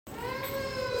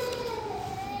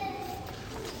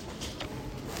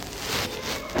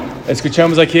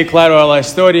Escuchamos aquí, claro, la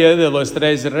historia de los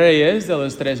tres reyes, de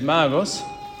los tres magos.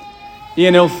 Y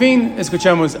en el fin,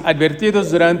 escuchamos,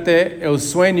 advertidos durante el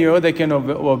sueño de que no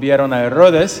volvieron a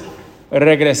Herodes,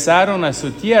 regresaron a su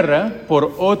tierra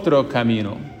por otro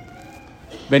camino.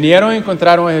 Vinieron,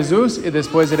 encontraron a Jesús y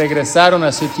después regresaron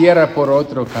a su tierra por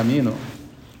otro camino.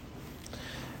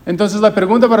 Entonces la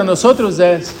pregunta para nosotros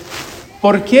es,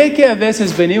 ¿por qué que a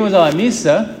veces venimos a la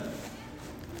misa,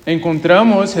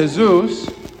 encontramos a Jesús,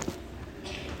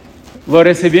 lo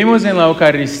recibimos en la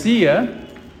Eucaristía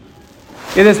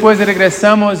y después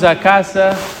regresamos a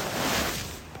casa,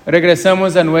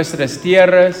 regresamos a nuestras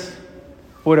tierras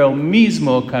por el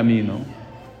mismo camino?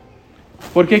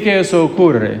 ¿Por qué que eso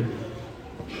ocurre?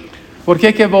 ¿Por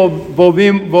qué que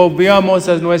volvemos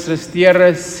a nuestras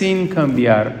tierras sin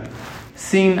cambiar,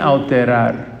 sin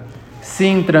alterar,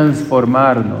 sin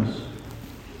transformarnos?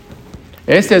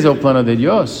 Este es el plano de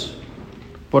Dios.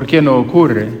 ¿Por qué no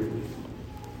ocurre?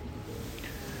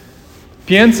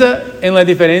 Piensa en la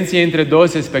diferencia entre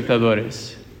dos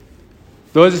espectadores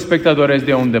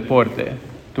de un deporte,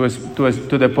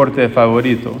 tu deporte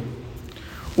favorito.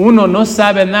 Uno no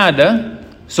sabe nada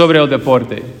sobre el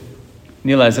deporte,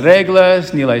 ni las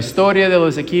reglas, ni la historia de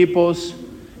los equipos,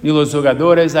 ni los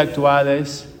jugadores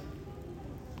actuales.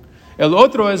 El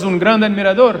otro es un gran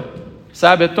admirador,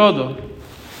 sabe todo,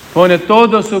 pone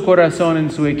todo su corazón en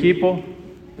su equipo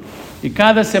y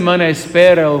cada semana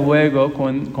espera el juego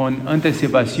con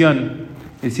anticipación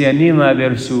y se anima a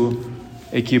ver su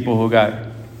equipo jugar.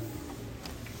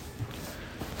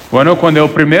 Bueno, cuando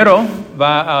el primero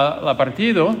va al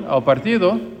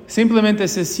partido, simplemente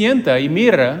se sienta y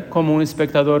mira como un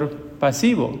espectador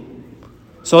pasivo,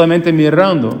 solamente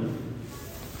mirando,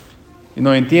 y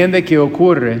no entiende qué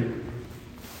ocurre.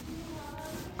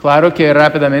 Claro que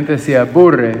rápidamente se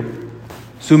aburre,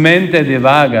 su mente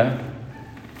divaga.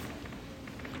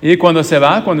 Y cuando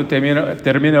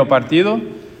termina el partido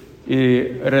y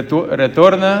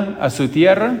retorna a su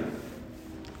tierra,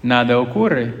 nada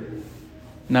ocurre,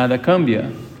 nada cambia,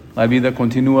 la vida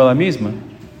continúa la misma.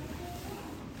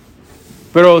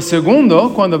 Pero el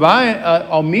segundo, cuando va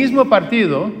al mismo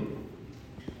partido,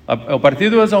 el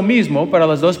partido es el mismo para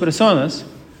las dos personas,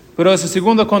 pero el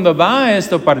segundo cuando va a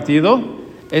este partido,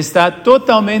 está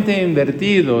totalmente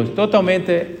invertido,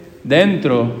 totalmente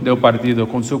dentro del partido,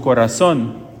 con su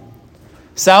corazón.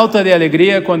 Salta de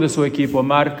alegría cuando su equipo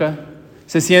marca,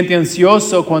 se siente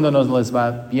ansioso cuando nos les va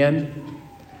bien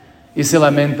y se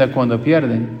lamenta cuando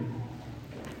pierden.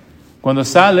 Cuando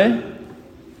sale,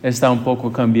 está un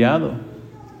poco cambiado,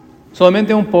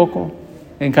 solamente un poco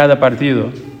en cada partido.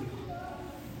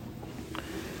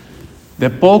 De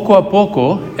poco a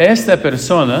poco, esta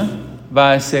persona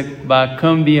va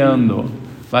cambiando,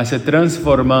 va se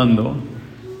transformando,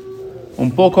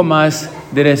 un poco más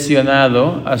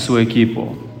direccionado a su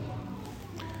equipo.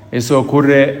 Eso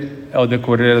ocurre al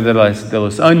decorrer de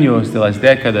los años, de las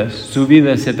décadas. Su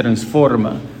vida se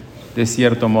transforma de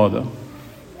cierto modo.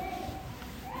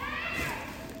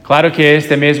 Claro que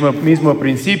este mismo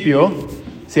principio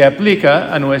se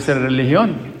aplica a nuestra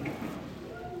religión.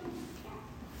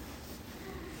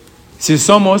 Si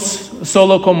somos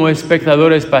solo como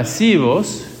espectadores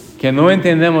pasivos, que no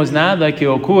entendemos nada que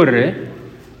ocurre,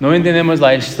 no entendemos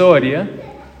la historia,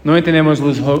 no entendemos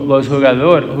los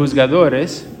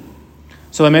juzgadores,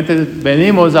 solamente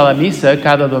venimos a la misa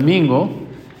cada domingo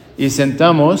y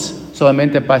sentamos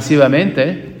solamente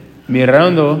pasivamente,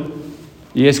 mirando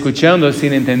y escuchando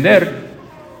sin entender.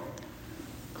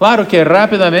 Claro que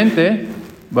rápidamente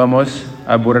vamos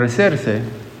a aborrecerse.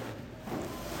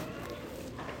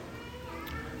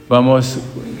 Vamos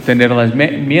a tener las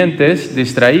mentes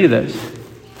distraídas.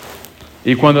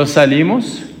 Y cuando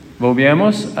salimos,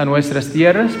 volvemos a nuestras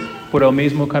tierras por el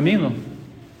mismo camino.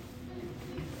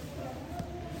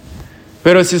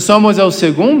 Pero si somos el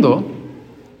segundo,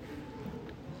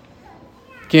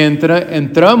 que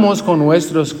entramos con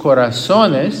nuestros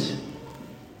corazones,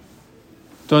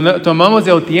 tomamos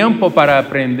el tiempo para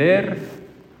aprender,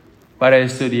 para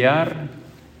estudiar,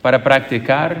 para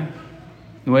practicar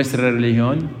nuestra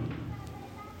religión,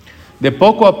 de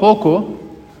poco a poco,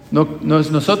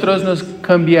 nosotros nos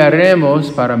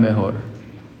cambiaremos para mejor.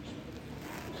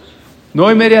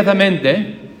 No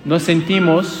inmediatamente nos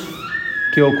sentimos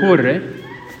que ocurre,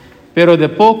 pero de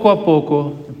poco a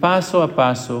poco, paso a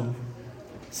paso,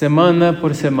 semana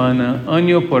por semana,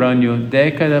 año por año,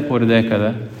 década por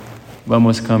década,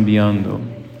 vamos cambiando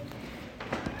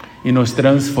y nos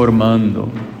transformando.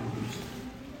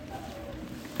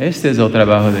 Este es el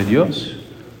trabajo de Dios,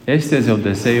 este es el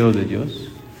deseo de Dios.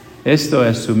 Esto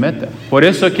es su meta. Por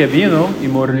eso que vino y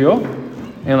murió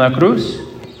en la cruz.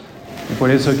 Y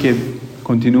por eso que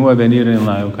continúa a venir en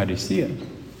la Eucaristía.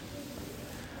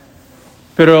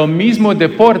 Pero el mismo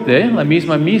deporte, la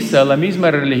misma misa, la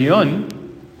misma religión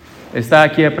está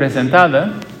aquí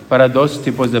presentada para dos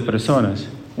tipos de personas.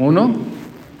 Uno,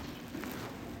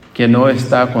 que no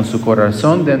está con su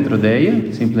corazón dentro de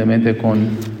ella, simplemente con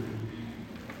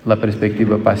la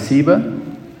perspectiva pasiva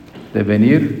de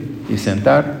venir y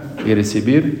sentar y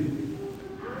recibir.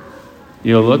 Y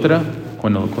el otro,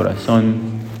 con el corazón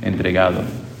entregado.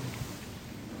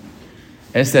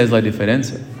 Esta es la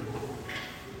diferencia.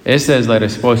 Esta es la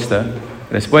respuesta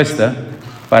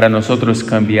para nosotros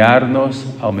cambiarnos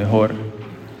al mejor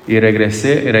y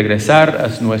regresar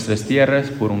a nuestras tierras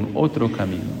por un otro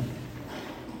camino.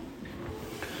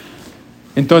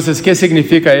 Entonces, ¿qué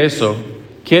significa eso?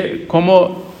 ¿Qué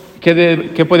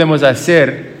podemos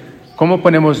hacer? ¿Cómo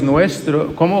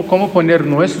poner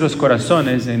nuestros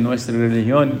corazones en nuestra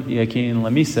religión y aquí en la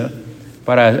misa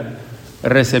para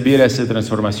recibir esa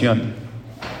transformación?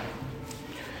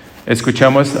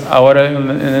 Escuchamos ahora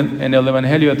en el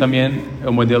Evangelio también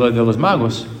el modelo de los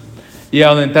magos. Y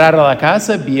al entrar a la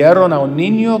casa vieron a un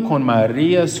niño con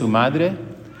María, su madre,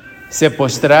 se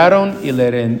postraron y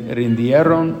le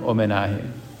rindieron homenaje.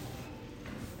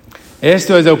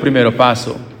 Esto es el primer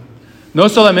paso. No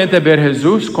solamente ver a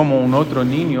Jesús como un otro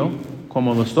niño,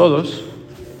 como los todos,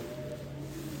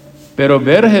 pero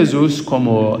ver a Jesús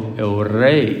como el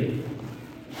Rey,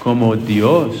 como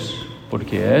Dios,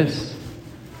 porque es.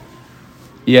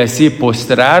 Y así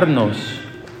postrarnos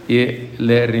y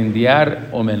le rendir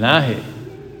homenaje.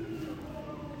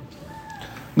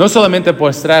 No solamente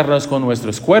postrarnos con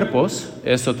nuestros cuerpos,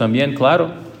 eso también,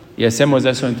 claro, y hacemos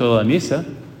eso en toda la misa,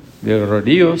 de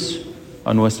rodillas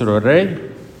a nuestro Rey.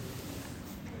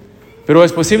 Pero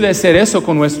es posible hacer eso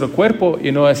con nuestro cuerpo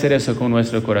y no hacer eso con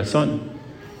nuestro corazón.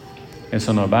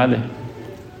 Eso no vale.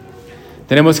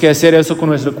 Tenemos que hacer eso con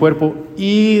nuestro cuerpo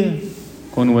y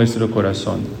con nuestro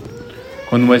corazón,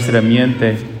 con nuestra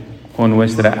mente, con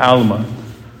nuestra alma,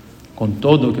 con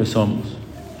todo lo que somos.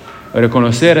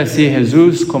 Reconocer así a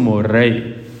Jesús como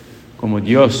Rey, como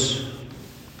Dios.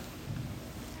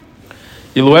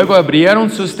 Y luego abrieron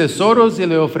sus tesoros y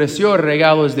le ofreció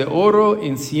regalos de oro,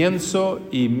 incienso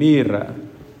y mirra.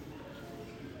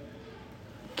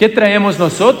 ¿Qué traemos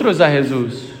nosotros a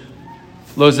Jesús?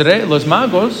 Los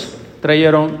magos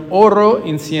trajeron oro,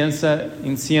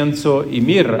 incienso y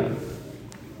mirra.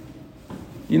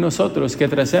 ¿Y nosotros qué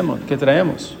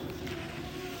traemos?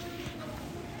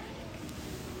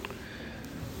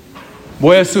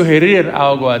 Voy a sugerir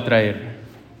algo a traer.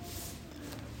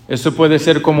 Esto puede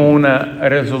ser como una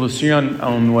resolución a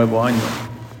un nuevo año.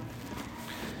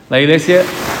 La iglesia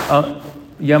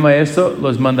llama esto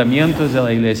los mandamientos de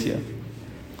la iglesia.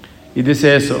 Y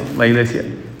dice eso, la iglesia,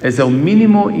 es el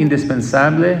mínimo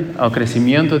indispensable al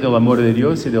crecimiento del amor de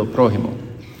Dios y del prójimo.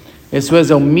 Eso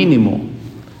es el mínimo.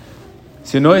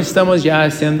 Si no estamos ya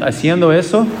haciendo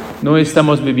eso, no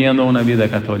estamos viviendo una vida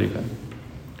católica.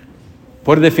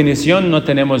 Por definición, no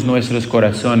tenemos nuestros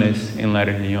corazones en la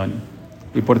religión.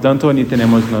 Y por tanto, ni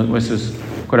tenemos nuestros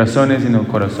corazones en el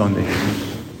corazón de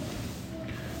Jesús.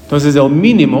 Entonces, el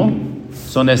mínimo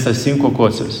son estas 5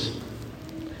 cosas.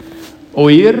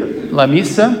 Oír la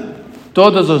misa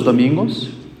todos los domingos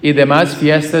y demás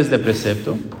fiestas de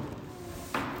precepto.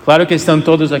 Claro que están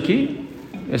todos aquí,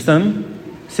 están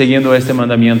siguiendo este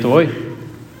mandamiento hoy.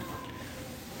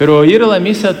 Pero oír la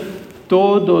misa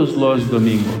todos los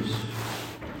domingos.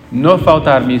 No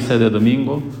faltar misa de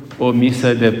domingo o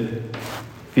misa de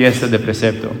fiesta de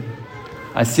precepto.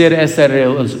 Hacer esa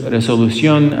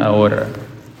resolución ahora.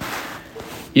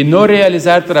 Y no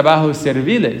realizar trabajos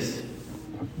serviles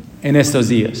en estos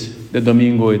días de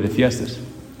domingo y de fiestas,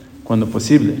 cuando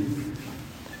posible.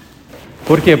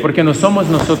 ¿Por qué? Porque nosotros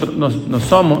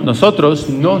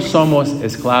no somos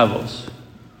esclavos.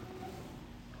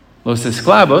 Los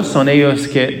esclavos son ellos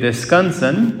que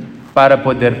descansan para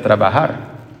poder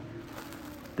trabajar.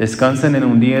 Descansan en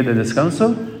un día de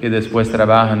descanso y después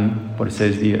trabajan por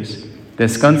 6 días.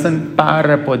 Descansan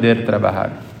para poder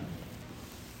trabajar.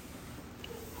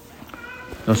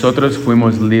 Nosotros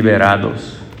fuimos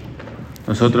liberados.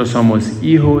 Nosotros somos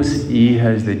hijos y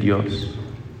hijas de Dios.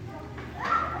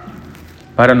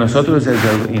 Para nosotros es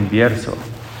el inverso.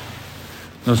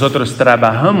 Nosotros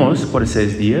trabajamos por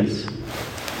 6 días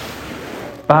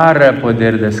para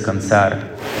poder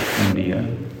descansar un día.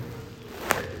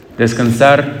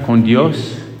 Descansar con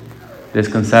Dios,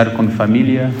 descansar con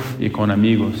familia y con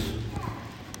amigos.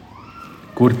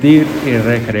 Curtir y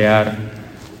recrear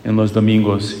en los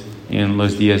domingos y en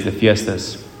los días de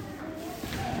fiestas.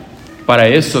 Para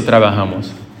eso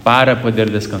trabajamos, para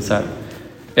poder descansar.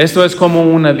 Esto es como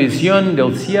una visión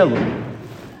del cielo.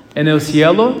 En el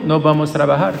cielo no vamos a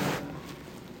trabajar.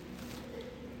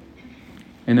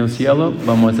 En el cielo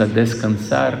vamos a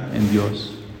descansar en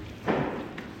Dios.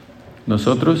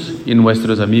 Nosotros y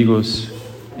nuestros amigos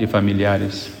y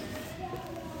familiares.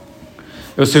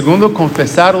 El segundo,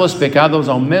 confesar los pecados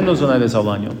al menos una vez al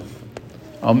año.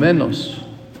 Al menos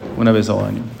una vez al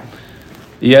año.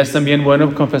 Y es también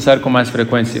bueno confesar con más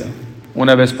frecuencia.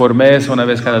 Una vez por mes, una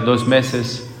vez cada 2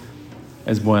 meses.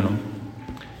 Es bueno.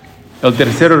 El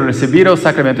tercero, recibir el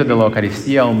sacramento de la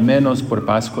Eucaristía al menos por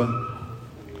Pascua.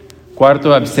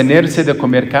 Cuarto, abstenerse de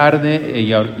comer carne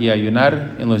y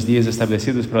ayunar en los días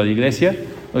establecidos por la Iglesia,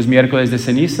 los miércoles de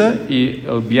ceniza y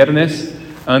el viernes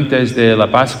antes de la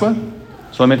Pascua.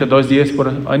 Solamente 2 días por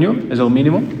año es el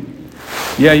mínimo.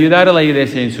 Y ayudar a la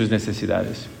Iglesia en sus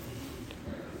necesidades.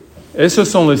 Esos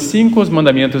son los 5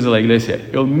 mandamientos de la Iglesia,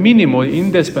 el mínimo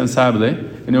indispensable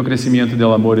en el crecimiento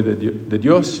del amor de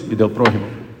Dios y del prójimo.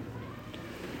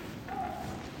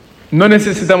 No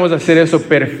necesitamos hacer eso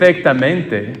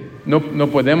perfectamente, no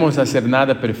podemos hacer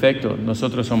nada perfecto,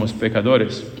 nosotros somos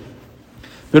pecadores.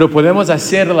 Pero podemos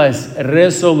hacer la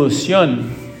resolución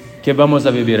que vamos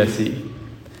a vivir así.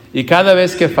 Y cada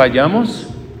vez que fallamos,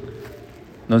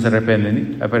 nos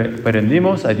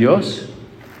arrepentimos a Dios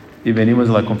y venimos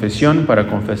a la confesión para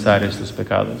confesar estos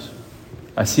pecados.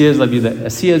 Así es la vida,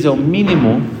 así es el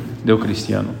mínimo del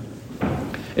cristiano.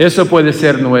 Eso puede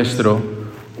ser nuestro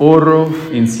oro,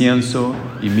 incienso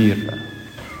y mirra.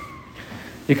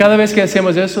 Y cada vez que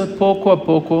hacemos eso, poco a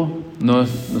poco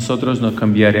nosotros nos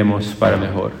cambiaremos para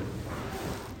mejor.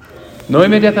 No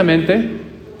inmediatamente,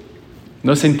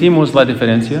 no sentimos la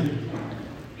diferencia,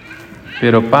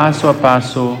 pero paso a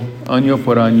paso, año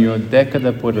por año,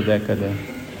 década por década,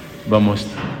 vamos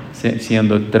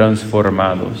siendo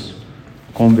transformados,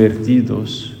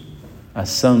 convertidos a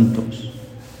santos.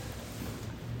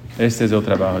 Este es el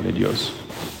trabajo de Dios.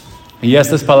 Y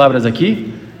estas palabras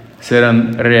aquí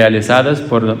serán realizadas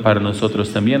para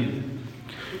nosotros también.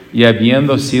 Y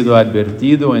habiendo sido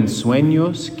advertido en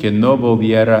sueños que no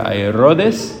volviera a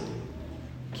Herodes.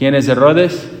 ¿Quién es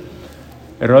Herodes?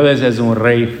 Herodes es un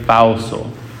rey falso.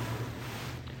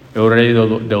 El rey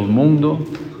del mundo,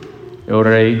 el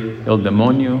rey del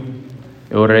demonio,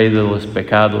 el rey de los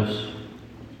pecados.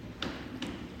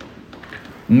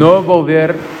 No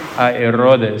volver a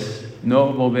Herodes, no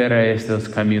volver a estos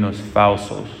caminos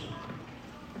falsos.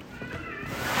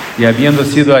 Y habiendo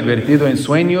sido advertido en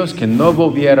sueños que no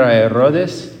volviera a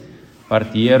Herodes,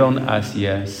 partieron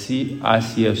hacia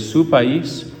su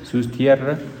país, su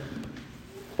tierra,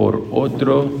 por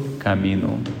otro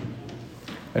camino.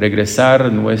 Regresar a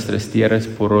nuestras tierras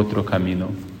por otro camino,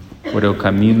 por el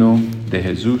camino de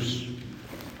Jesús,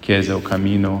 que es el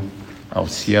camino al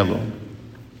cielo.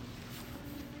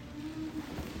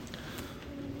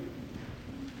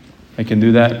 I can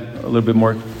do that a little bit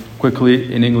more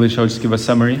quickly in English. I'll just give a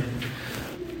summary.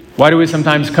 Why do we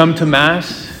sometimes come to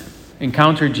Mass,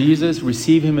 encounter Jesus,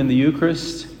 receive Him in the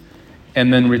Eucharist,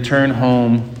 and then return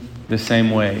home the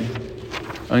same way,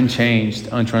 unchanged,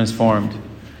 untransformed?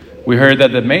 We heard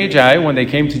that the Magi, when they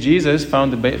came to Jesus,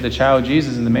 found the child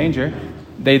Jesus in the manger.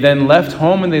 They then left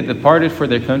home and they departed for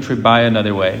their country by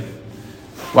another way.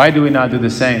 Why do we not do the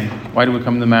same? Why do we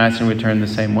come to Mass and return the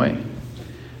same way?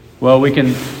 Well, we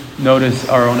can notice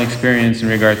our own experience in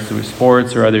regards to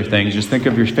sports or other things. Just think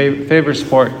of your favorite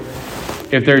sport.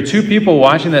 If there are 2 people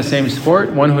watching that same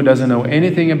sport, one who doesn't know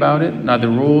anything about it, not the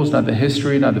rules, not the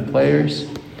history, not the players,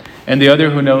 and the other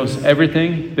who knows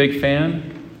everything, big fan,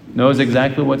 knows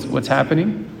exactly what's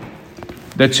happening,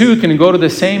 the 2 can go to the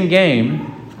same game.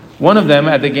 One of them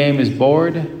at the game is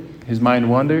bored, his mind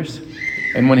wanders,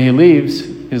 and when he leaves,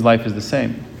 his life is the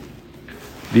same.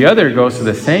 The other goes to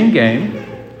the same game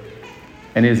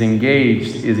and is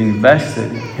engaged, is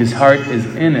invested, his heart is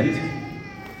in it,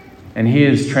 and he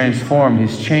is transformed,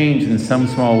 he's changed in some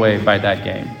small way by that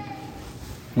game.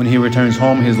 When he returns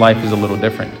home, his life is a little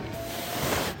different.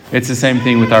 It's the same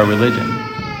thing with our religion.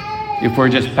 If we're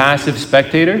just passive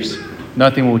spectators,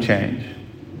 nothing will change.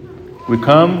 We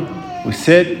come, we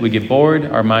sit, we get bored,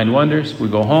 our mind wanders, we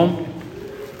go home,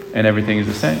 and everything is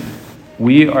the same.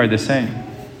 We are the same.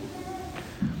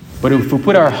 But if we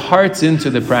put our hearts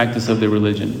into the practice of the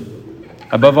religion,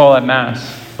 above all at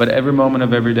Mass, but every moment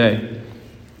of every day,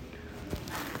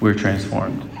 we're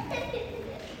transformed.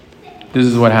 This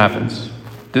is what happens.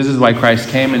 This is why Christ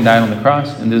came and died on the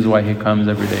cross, and this is why He comes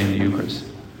every day in the Eucharist.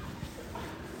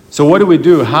 So what do we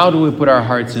do? How do we put our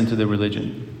hearts into the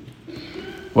religion?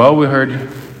 Well, we heard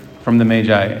from the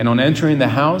Magi, and on entering the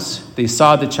house, they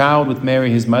saw the child with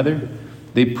Mary, his mother.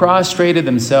 They prostrated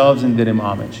themselves and did Him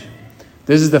homage.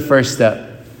 This is the first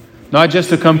step. Not just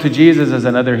to come to Jesus as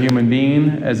another human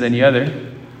being, as any other,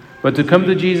 but to come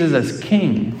to Jesus as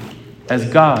King,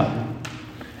 as God,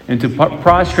 and to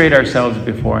prostrate ourselves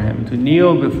before Him, to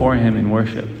kneel before Him in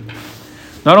worship.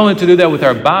 Not only to do that with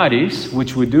our bodies,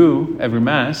 which we do every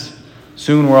Mass.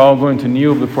 Soon we're all going to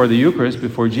kneel before the Eucharist,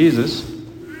 before Jesus.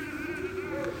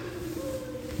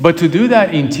 But to do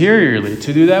that interiorly,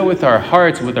 to do that with our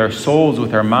hearts, with our souls,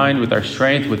 with our mind, with our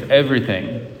strength, with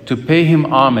everything. To pay Him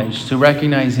homage, to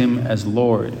recognize Him as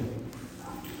Lord.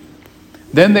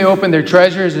 Then they opened their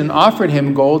treasures and offered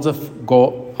Him gifts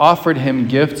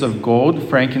of gold,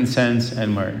 frankincense,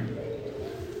 and myrrh.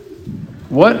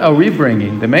 What are we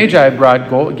bringing? The Magi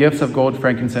brought gifts of gold,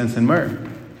 frankincense, and myrrh.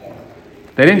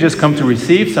 They didn't just come to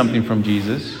receive something from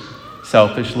Jesus,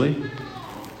 selfishly.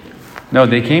 No,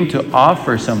 they came to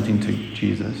offer something to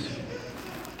Jesus.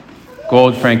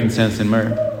 Gold, frankincense, and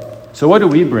myrrh. So what do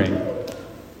we bring?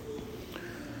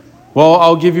 Well,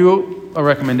 I'll give you a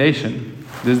recommendation.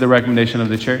 This is the recommendation of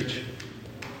the church.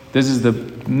 This is the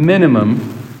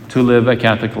minimum to live a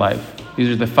Catholic life. These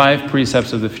are the 5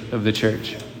 precepts of the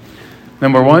church.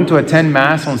 Number 1, to attend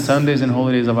Mass on Sundays and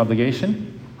holy days of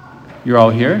obligation. You're all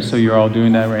here, so you're all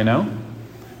doing that right now.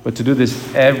 But to do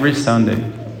this every Sunday.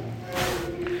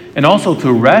 And also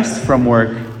to rest from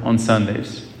work on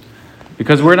Sundays.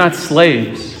 Because we're not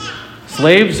slaves.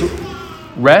 Slaves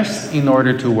rest in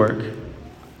order to work.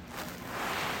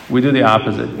 We do the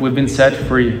opposite. We've been set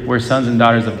free. We're sons and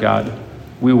daughters of God.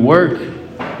 We work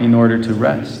in order to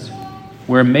rest.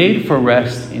 We're made for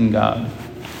rest in God.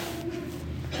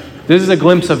 This is a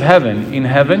glimpse of heaven. In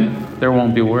heaven, there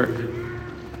won't be work.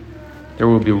 There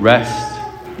will be rest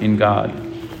in God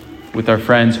with our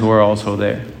friends who are also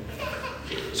there.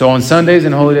 So on Sundays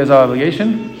and holy days of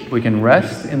obligation, we can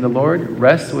rest in the Lord,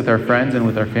 rest with our friends and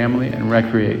with our family, and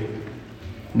recreate,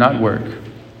 not work.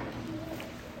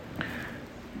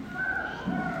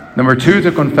 Number 2,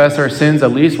 to confess our sins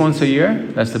at least once a year.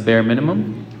 That's the bare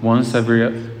minimum. Once every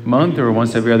month or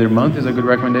once every other month is a good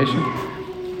recommendation.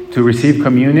 To receive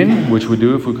communion, which we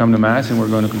do if we come to Mass and we're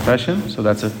going to confession. So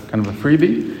that's a kind of a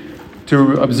freebie.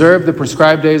 To observe the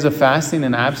prescribed days of fasting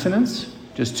and abstinence.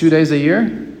 Just 2 days a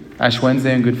year. Ash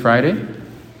Wednesday and Good Friday.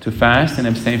 To fast and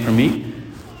abstain from meat.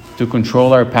 To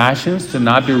control our passions. To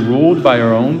not be ruled by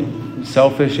our own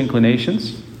selfish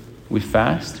inclinations. We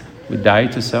fast. We die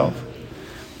to self.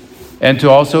 And we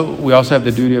also have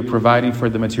the duty of providing for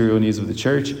the material needs of the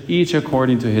church, each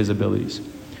according to his abilities.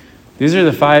 These are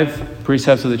the 5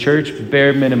 precepts of the church,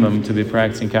 bare minimum to be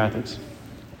practicing Catholics.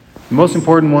 The most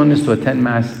important one is to attend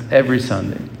Mass every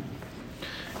Sunday.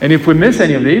 And if we miss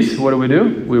any of these, what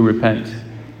do? We repent.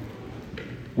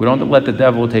 We don't let the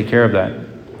devil take care of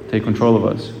that, take control of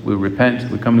us. We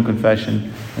repent, we come to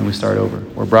confession, and we start over.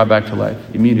 We're brought back to life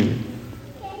immediately.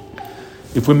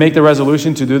 If we make the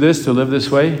resolution to do this, to live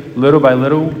this way, little by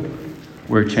little,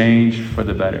 we're changed for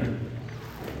the better.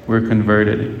 We're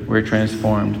converted. We're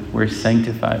transformed. We're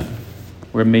sanctified.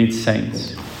 We're made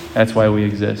saints. That's why we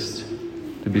exist,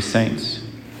 to be saints.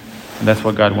 And that's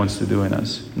what God wants to do in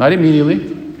us. Not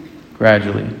immediately,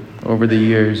 gradually, over the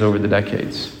years, over the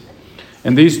decades.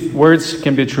 And these words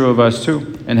can be true of us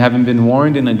too. And having been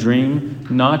warned in a dream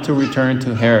not to return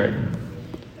to Herod.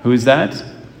 Who is that?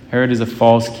 Herod is a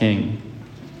false king.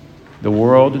 The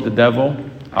world, the devil,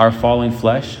 our fallen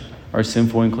flesh, our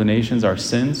sinful inclinations, our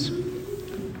sins.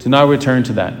 Do not return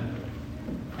to that.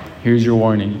 Here's your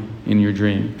warning in your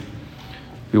dream.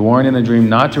 Be warned in the dream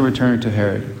not to return to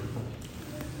Herod.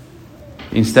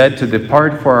 Instead, to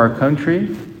depart for our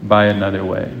country by another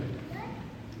way.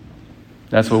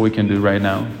 That's what we can do right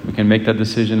now. We can make that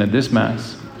decision at this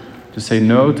Mass to say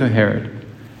no to Herod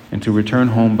and to return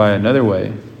home by another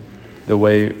way, the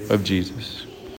way of Jesus.